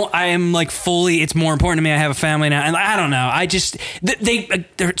 I am like fully, it's more important to me. I have a family now. And I don't know. I just,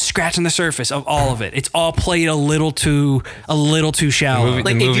 they're scratching the surface of all of it. It's all played a little too shallow.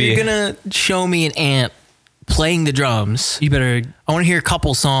 Like if you're going to show me an ant playing the drums, you better, I want to hear a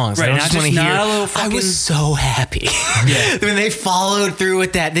couple songs. Right, I just want to hear, I was so happy when they followed through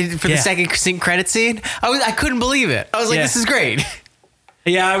with that for the second credit scene. I couldn't believe it. I was like, this is great.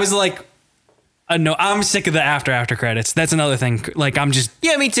 Yeah. I was like, no, I'm sick of the after credits. That's another thing. Like, I'm just...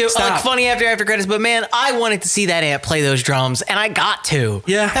 Yeah, me too. Stop. I like funny after credits, but man, I wanted to see that ant play those drums, and I got to.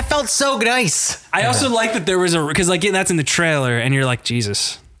 Yeah. That felt so nice. I also like that there was because like that's in the trailer, and you're like,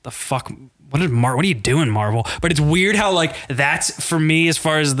 Jesus, the fuck... What are you doing, Marvel? But it's weird how like that's, for me, as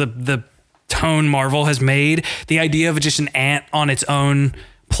far as the tone Marvel has made, the idea of just an ant on its own...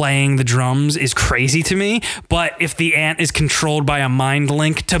 playing the drums is crazy to me, but if the ant is controlled by a mind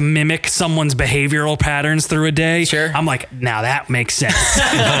link to mimic someone's behavioral patterns through a day, I'm like, now that makes sense.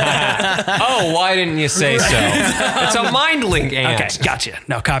 Oh, why didn't you say so? It's a mind link ant. Okay, gotcha.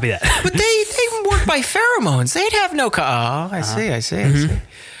 No, copy that. But they work by pheromones. They'd have no... I see.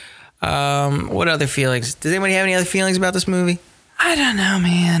 What other feelings? Does anybody have any other feelings about this movie? I don't know,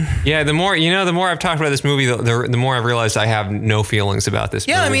 man. Yeah, the more I've talked about this movie, the more I've realized I have no feelings about this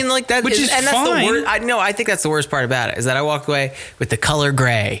movie. Yeah, I mean, like that, which is and fine. That's the worst. I think that's the worst part about it is that I walked away with the color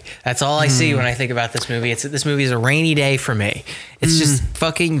gray. That's all I see when I think about this movie. This movie is a rainy day for me. It's just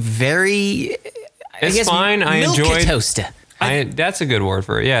fucking very. It's fine. I enjoyed. Toast. That's a good word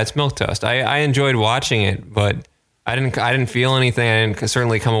for it. Yeah, it's milk toast. I enjoyed watching it, but I didn't feel anything. I didn't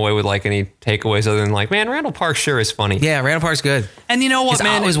certainly come away with like any takeaways other than like, man, Randall Park sure is funny. Yeah, Randall Park's good. And you know what,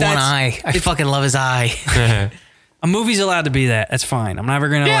 man? It was one eye. I fucking love his eye. A movie's allowed to be that. That's fine. I'm never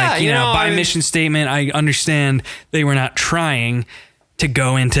gonna by mission statement. I understand they were not trying to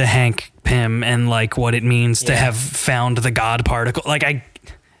go into Hank Pym and like what it means to have found the God particle. Like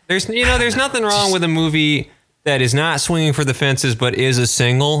there's nothing wrong with a movie that is not swinging for the fences, but is a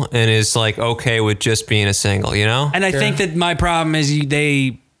single and is like okay with just being a single, you know? And I think that my problem is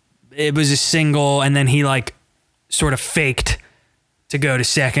it was a single and then he like sort of faked to go to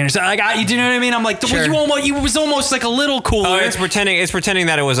second or something. Like, you know what I mean? I'm like, you was almost like a little cooler. Oh, it's pretending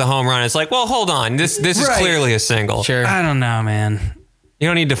that it was a home run. It's like, well, hold on. This is clearly a single. Sure. I don't know, man. You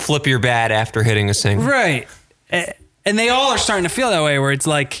don't need to flip your bat after hitting a single. Right. And they all are starting to feel that way where it's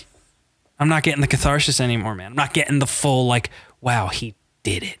like, I'm not getting the catharsis anymore, man. I'm not getting the full, like, wow, he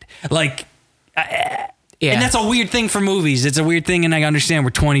did it. Like, and that's a weird thing for movies. It's a weird thing, and I understand we're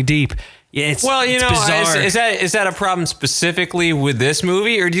 20 deep. Yeah, it's bizarre. Is that a problem specifically with this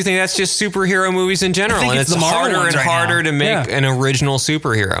movie, or do you think that's just superhero movies in general? And it's harder and harder to make an original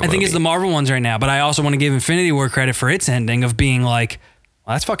superhero movie. I think it's the Marvel ones right now, but I also want to give Infinity War credit for its ending of being like,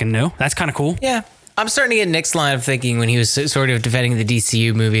 well, that's fucking new. That's kind of cool. Yeah. I'm starting to get Nick's line of thinking when he was sort of defending the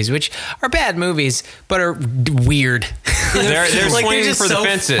DCU movies, which are bad movies, but are weird. They're like, swinging just for the so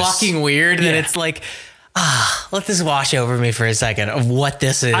fences. Fucking weird that it's like, let this wash over me for a second of what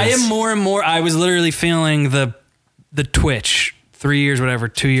this is. I am more and more. I was literally feeling the twitch 3 years, whatever,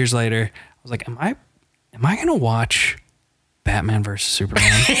 2 years later. I was like, am I gonna watch Batman versus Superman?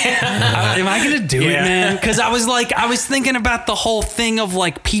 Am I gonna do it, man? Because I was thinking about the whole thing of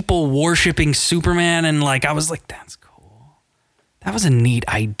like people worshiping Superman, and like I was like, that's cool. That was a neat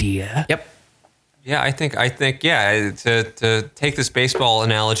idea. Yep. Yeah, I think to take this baseball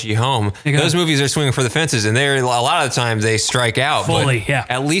analogy home, those movies are swinging for the fences, and they're a lot of the times they strike out fully.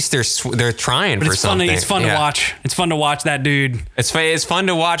 But at least they're trying for something. It's fun to watch. It's fun to watch that dude. It's fun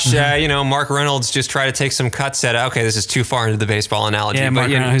to watch. Mark Reynolds just try to take some cuts at. Okay, this is too far into the baseball analogy. Yeah,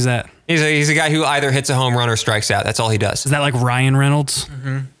 Mark Reynolds. Who's that? He's a guy who either hits a home run or strikes out. That's all he does. Is that like Ryan Reynolds?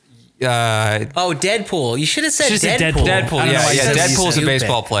 Mm-hmm. Deadpool. You should have said Deadpool. Deadpool. Yeah. Deadpool's a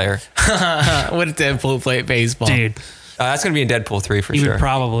baseball player. What did Deadpool play at baseball? Dude. That's going to be in Deadpool 3 for sure. He would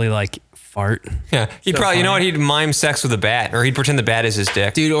probably like fart. Yeah. He'd probably, you know what? He'd mime sex with a bat, or he'd pretend the bat is his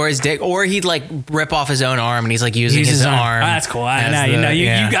dick. Dude, or his dick. Or he'd like rip off his own arm and he's like using his arm. That's cool.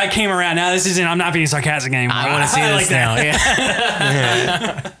 I came around. Now this isn't, I'm not being sarcastic anymore. I want to see this now.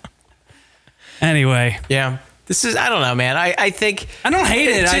 Yeah. Anyway. Yeah. This is, I don't know, man. I think I don't hate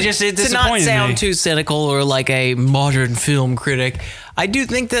it. To, I just it to not disappointed sound me. too cynical or like a modern film critic. I do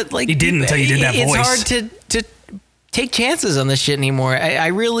think that like He didn't until you did that it's voice. hard to take chances on this shit anymore. I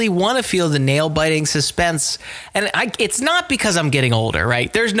really want to feel the nail biting suspense, and it's not because I'm getting older,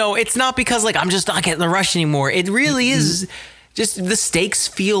 right? It's not because like I'm just not getting the rush anymore. It really is just the stakes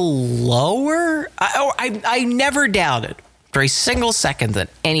feel lower. I never doubted for a single second that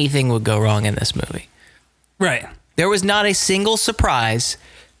anything would go wrong in this movie. Right. There was not a single surprise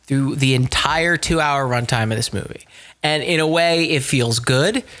through the entire 2-hour runtime of this movie. And in a way, it feels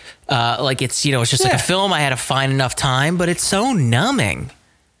good. Like it's just like a film. I had a fine enough time, but it's so numbing.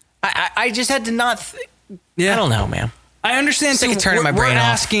 I just had to not. I don't know, man. I understand. It's like turning my brain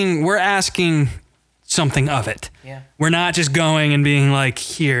off. We're asking something of it. Yeah. We're not just going and being like,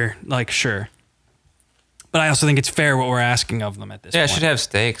 here, like, sure. But I also think it's fair what we're asking of them at this point. Yeah, it should have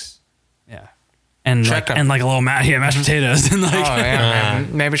stakes. Yeah. And Check like, 'em. a little mashed potatoes and like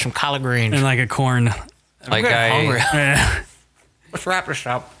man. Maybe some collard greens. and like a corn. Like hungry. Yeah. Let's wrap this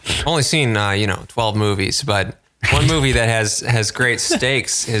up. I've only seen 12 movies, but one movie that has great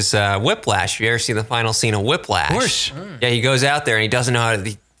stakes is Whiplash. You ever see the final scene of Whiplash? Of course. Yeah, he goes out there and he doesn't know how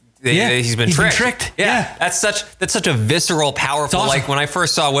to. He's been tricked. Yeah. That's such a visceral, powerful. Awesome. Like when I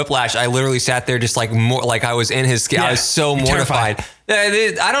first saw Whiplash, I literally sat there just like more like I was in his skin. Yeah. I was so You're mortified.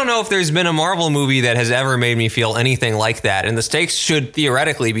 I don't know if there's been a Marvel movie that has ever made me feel anything like that. And the stakes should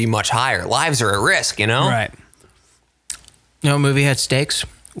theoretically be much higher. Lives are at risk, you know? Right. You know what movie had stakes?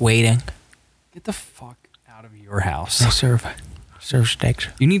 Waiting. Get the fuck out of your house. Serve steaks.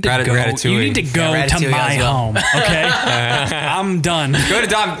 You need to go. Ratatouille. You need to go Yeah, to Ratatouille my as well. home. Okay. I'm done. Go to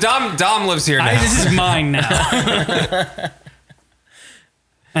Dom. Dom lives here now. This is mine now.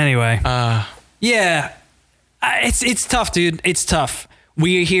 Anyway. Yeah. It's tough, dude. It's tough.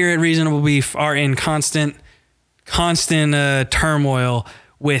 We here at Reasonable Beef are in constant turmoil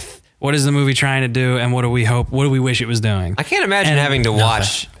with what is the movie trying to do and what do we wish it was doing. I can't imagine And having to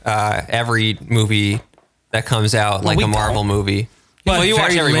watch every movie that comes out like we a Marvel movie. But Well, you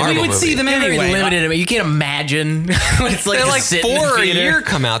watch every Marvel we would movie. see them anyway. Limited. You can't imagine what it's like. They're to like sit in the 4 a theater. year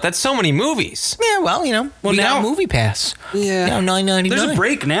come out. That's so many movies. Yeah, well, we now- got Movie Pass. Yeah. $9.99. There's a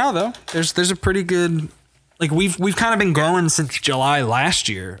break now though. There's a pretty good like we've kind of been going since July last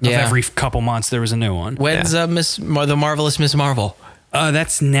year. Of Yeah. every couple months there was a new one. When's the Marvelous Miss Marvel?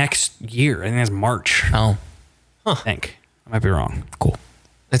 That's next year. I think that's March. Oh, I think. I might be wrong. cool.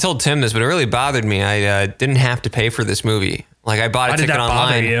 I told Tim this, but it really bothered me. I didn't have to pay for this movie. Like I bought a Why did ticket that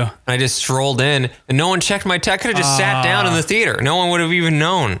bother online. you? And I just strolled in, and no one checked my ticket. I could have just sat down in the theater. No one would have even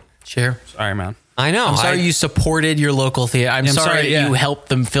known. Sure. Sorry, man. I know. I'm sorry you supported your local theater. I'm I'm sorry, sorry, that yeah. you helped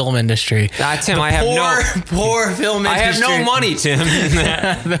the film industry. Tim, I have Poor film I have industry. no money, Tim.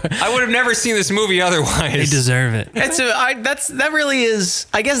 I would have never seen this movie They otherwise. deserve it. That really is.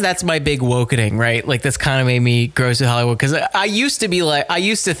 I guess that's my big wokening, right? Like that's kind of made me gross to Hollywood because I used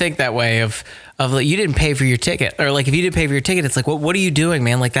to think that way of like you didn't pay for your ticket, or like if you didn't pay for your ticket, it's like what are you doing,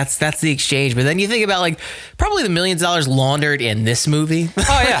 man? Like that's the exchange. But then you think about like probably the millions of dollars laundered in this movie.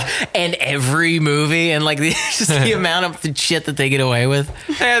 Oh yeah. And every movie, and like just the amount of shit that they get away with.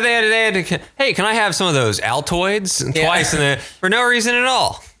 Yeah, they had to, hey, can I have some of those Altoids? Yeah. Twice for no reason at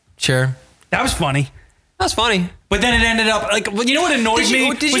all. Sure. That was funny. That's funny. But then it ended up like you know what annoyed me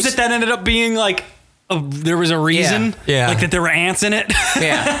was that ended up being like there was a reason, Yeah. like that there were ants in it.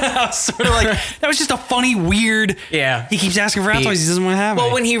 Yeah. I was sort of like that was just a funny, weird. Yeah. He keeps asking for Altoids. He doesn't want to have it.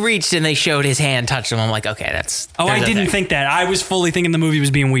 Well, when he reached and they showed his hand touched him, I'm like, okay, that's. Oh, I there's a didn't thing. think that. I was fully thinking the movie was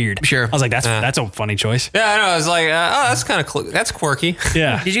being weird. Sure. I was like, that's a funny choice. Yeah, I know. I was like, that's kind of that's quirky.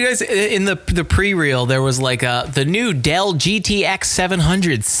 Yeah. Did you guys in the pre-reel there was like the new Dell GTX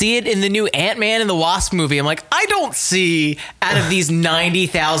 700? See it in the new Ant-Man and the Wasp movie. I'm like, I don't see out of these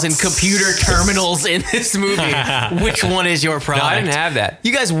 90,000 computer terminals in this movie, which one is your No, product? I didn't have that.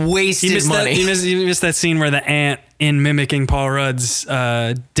 You guys wasted You missed money. you missed that scene where the ant, in mimicking Paul Rudd's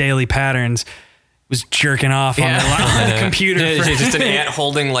daily patterns, was jerking off on the computer. Yeah, for- just an ant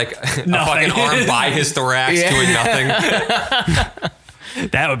holding like a Nothing. fucking arm by his thorax doing nothing.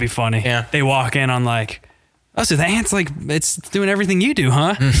 That would be funny. Yeah. They walk in on like, oh, so the ant's like, it's doing everything you do,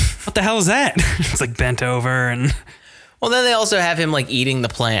 huh? What the hell is that? It's like bent over and. Well, then they also have him like eating the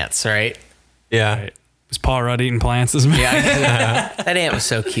plants, right? Yeah. Was Paul Rudd eating plants this movie? Yeah, that ant was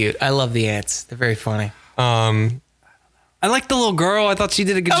so cute. I love the ants; they're very funny. I like the little girl. I thought she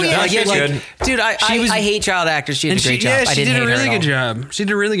did a good job. yeah, Like, she's like- good. Dude, I hate child actors. She did a great job. Yeah, I she didn't did a hate her really at good all. job. She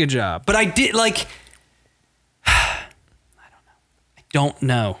did a really good job. But I did like, I don't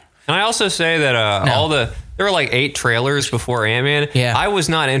know. And I also say that there were like 8 trailers before Ant-Man. Yeah. I was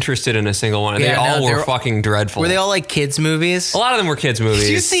not interested in a single one. Yeah, they all were were fucking dreadful. Were they all like kids movies? A lot of them were kids movies.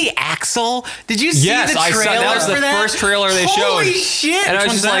 Did you see Axel? Did you see Yes, the I trailer saw that was the for that? first trailer they showed. Holy shit! And I was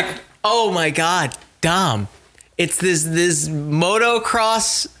one's just that? like, Oh my god, Dom. It's this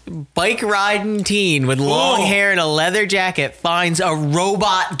motocross bike riding teen with long hair and a leather jacket finds a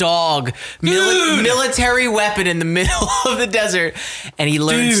robot dog, military weapon in the middle of the desert, and he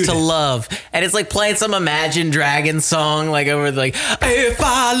learns to love. And it's like playing some Imagine Dragons song, like over like, if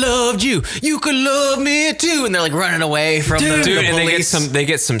I loved you, you could love me too. And they're like running away from the and police. they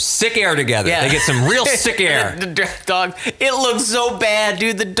get some sick air together. Yeah. They get some real sick air. The dog, it looks so bad,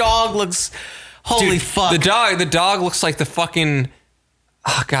 dude. The dog looks. Holy fuck. The dog looks like the fucking.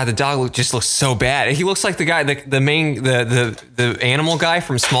 Oh god, the dog just looks so bad. He looks like the guy, the animal guy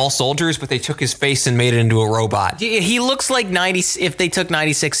from Small Soldiers, but they took his face and made it into a robot. He looks like 90 if they took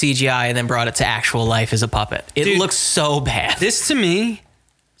 96 CGI and then brought it to actual life as a puppet. It looks so bad. This to me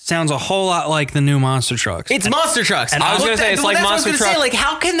sounds a whole lot like the new Monster Trucks. It's Monster Trucks. And I was gonna say it's like Monster Trucks. Like,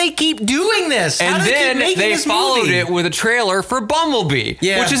 how can they keep doing this? How And do then keep making they this followed movie? it with a trailer for Bumblebee,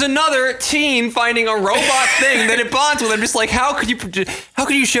 which is another teen finding a robot thing that it bonds with. I'm just like, how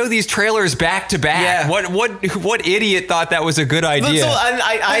could you show these trailers back to back? Yeah. What idiot thought that was a good idea? So,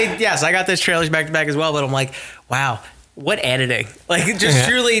 yes, I got this trailers back to back as well, but I'm like, wow. What editing? Like, just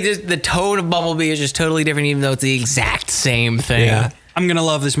truly, just the tone of Bumblebee is just totally different, even though it's the exact same thing. Yeah. I'm going to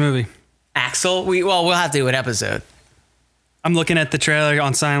love this movie. Axel, we'll have to do an episode. I'm looking at the trailer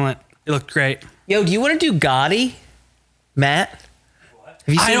on silent. It looked great. Yo, do you want to do Gotti, Matt?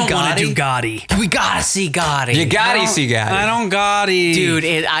 Have you seen I don't want to Gotti? do Gotti. We gotta see Gotti. You gotta see Gotti. I don't Gotti. Dude,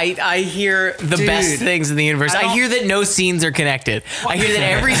 I hear the best things in the universe. I hear that no scenes are connected. I hear that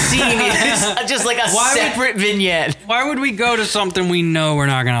every scene is just like a separate vignette. Why would we go to something we know we're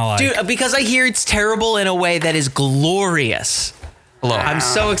not going to like? Dude, because I hear it's terrible in a way that is glorious. Hello. I'm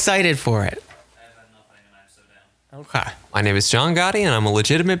so excited for it. Okay. My name is John Gotti, and I'm a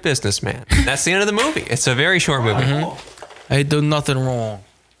legitimate businessman. That's the end of the movie. It's a very short movie. I do nothing wrong.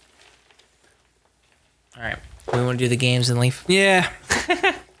 All right. We want to do the games and leave? Yeah.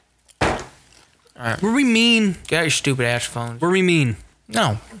 All right. Were we mean? Get out your stupid ass phones. Were we mean?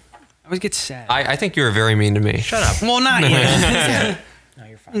 No. I always get sad. I think you were very mean to me. Shut up. Well, not yet. No,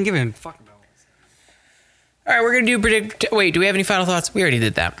 you're I fine. didn't give a fuck about it. All right, we're going to do predict. Wait, do we have any final thoughts? We already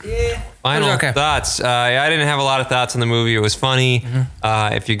did that. Yeah. Final Okay. thoughts. I didn't have a lot of thoughts on the movie. It was funny.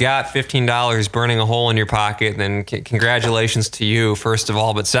 If you got $15 burning a hole in your pocket, then congratulations to you, first of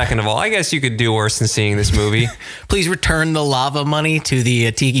all. But second of all, I guess you could do worse than seeing this movie. Please return the lava money to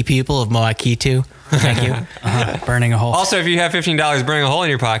the Tiki people of Moakitu. Thank you. Burning a hole. Also, if you have $15 burning a hole in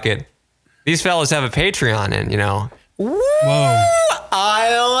your pocket, these fellas have a Patreon, and Whoa.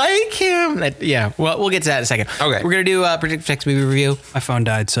 I like him. Yeah, well, we'll get to that in a second. Okay. We're going to do Predict Text movie review. My phone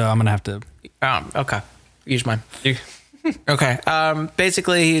died, so I'm going to have to. Okay. Use mine. you, Okay.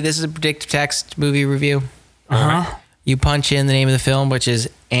 Basically, this is a Predict Text movie review. Uh-huh. You punch in the name of the film, which is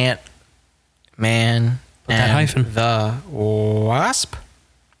Ant-Man that and hyphen. the Wasp.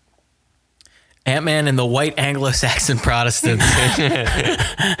 Ant-Man and the White Anglo-Saxon Protestants.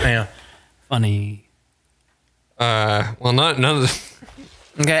 Yeah. Funny. well, none of the.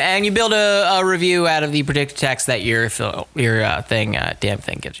 Okay, and you build a review out of the predicted text that your damn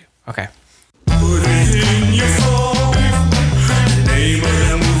thing gives you. Okay. Put it in your phone. The name of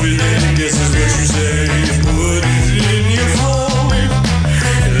that movie, then guess is what you say. Put it in your phone.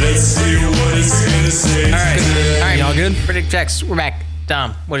 And let's see what it's gonna say. All right. Y'all good? Predict text. We're back.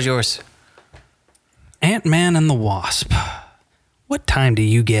 Dom, what is yours? Ant-Man and the Wasp. What time do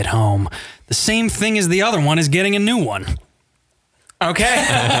you get home? The same thing as the other one is getting a new one.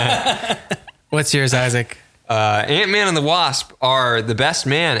 Okay. What's yours, Isaac? Ant-Man and the Wasp are the best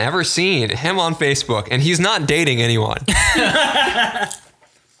man ever seen. Him on Facebook, and he's not dating anyone.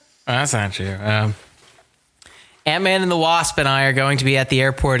 That's not true. Ant-Man and the Wasp and I are going to be at the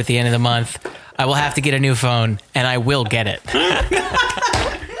airport at the end of the month. I will have to get a new phone, and I will get it.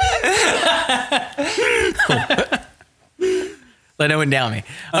 Let no one doubt me.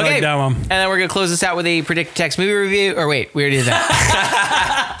 I like that one. And then we're going to close this out with a Predict Text movie review. Or wait, we already did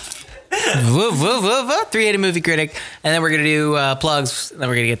that. 3-headed movie critic. And then we're going to do plugs. And then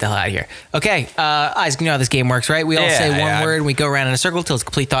we're going to get the hell out of here. Okay. Isaac, you know how this game works, right? We all say one word and we go around in a circle till it's a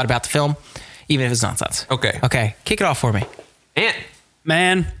complete thought about the film, even if it's nonsense. Okay. Okay. Kick it off for me.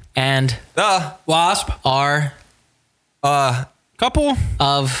 Man. And The Wasp. are Couple.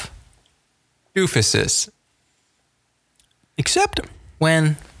 of doofuses. Except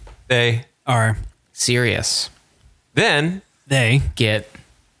when They are serious then they get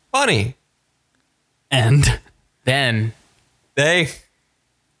funny. And then they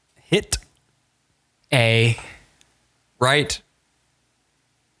hit a right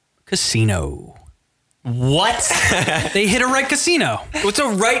casino. What? They hit a right casino. What's a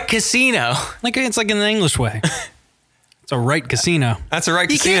right casino? Like it's like in the English way. It's a right casino. That's a right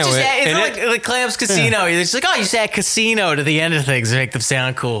You casino. can't just add, it's And not like Clams Casino. Yeah. It's like, oh, you just add casino to the end of things to make them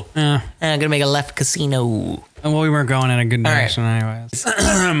sound cool. Yeah. I'm going to make a left casino. Well, we weren't going in a good All right. direction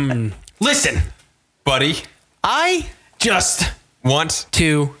anyways. Listen, buddy, I just want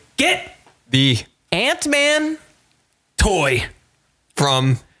to get the Ant-Man toy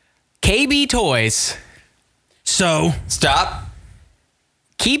from KB Toys. So stop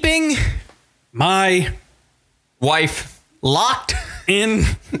Keeping my wife locked in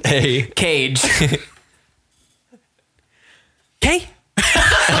a cage. Okay.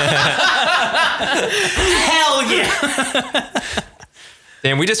 Hell yeah.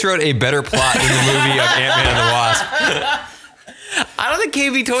 Damn, we just wrote a better plot than the movie of Ant-Man and the Wasp. I don't think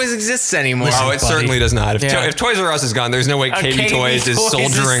KB Toys exists anymore. Oh, it certainly does not. If, Yeah. if Toys R Us is gone, there's no way KB Toys is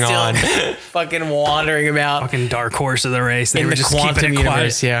soldiering still on. Fucking wandering about Fucking dark horse of the race. They in were the just quantum keeping it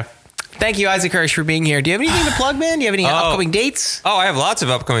universe. quiet. Yeah. Thank you, Isaac Hirsch, for being here. Do you have anything to plug, man? Do you have any upcoming dates? Oh, I have lots of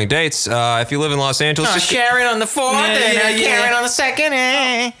upcoming dates. If you live in Los Angeles, Oh, just Sharon on the 4th and Karen on the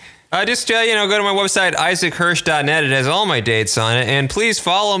 2nd. go to my website, isaac.hirsch.net. It has all my dates on it. And please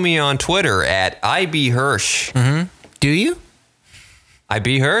follow me on Twitter at IBHirsch. Do you?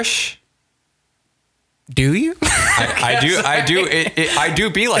 IBHirsch? Do you? I do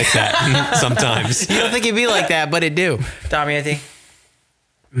be like that sometimes. You don't think it'd be like that, but it do. Tommy, I think.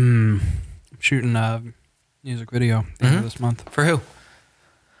 Shooting a music video at the end of this month. For who?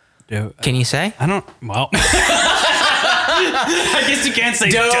 Can you say? I don't. Well, I guess you can't say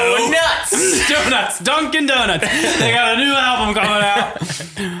Donuts. Donuts. Dunkin' Donuts. They got a new album coming out.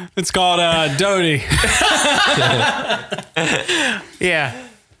 It's called Doty. Yeah.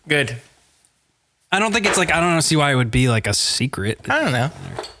 Good. I don't think it's like, I don't see why it would be like a secret. I don't know.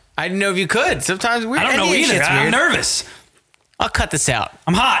 I didn't know if you could. Sometimes weird. I don't know either. Shit's I'm weird. nervous. I'll cut this out.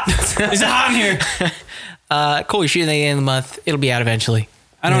 I'm hot. Is it hot in here? Cool. You're shooting at the end of the month. It'll be out eventually.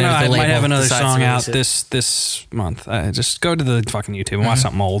 I don't And know. then if I the might label have another decides to song out release it. this month. Just go to the fucking YouTube and watch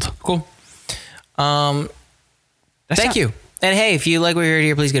something old. Cool. Thank you. And hey, if you like what you heard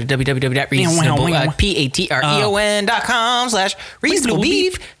here, please go to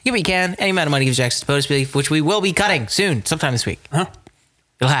patreon.com/reasonablebeef. Give me can. Any amount of money gives you access to bonus beef, which we will be cutting soon, sometime this week. Huh?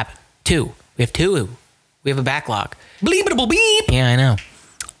 It'll happen. 2. We have 2. We have a backlog. Bleepable beep. Yeah, I know.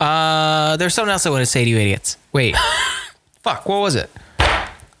 There's something else I want to say to you idiots. Wait. Fuck, what was it?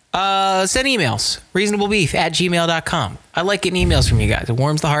 Send emails. reasonablebeef@gmail.com. I like getting emails from you guys. It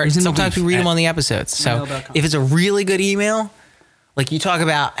warms the heart. Sometimes we read them on the episodes. So if it's a really good email, like you talk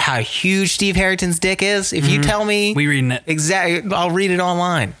about how huge Steve Harrington's dick is, if you tell me... We reading it. Exactly. I'll read it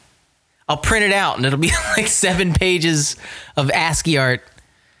online. I'll print it out and it'll be like 7 pages of ASCII art.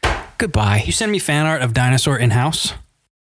 Goodbye. You send me fan art of Dinosaur in-house?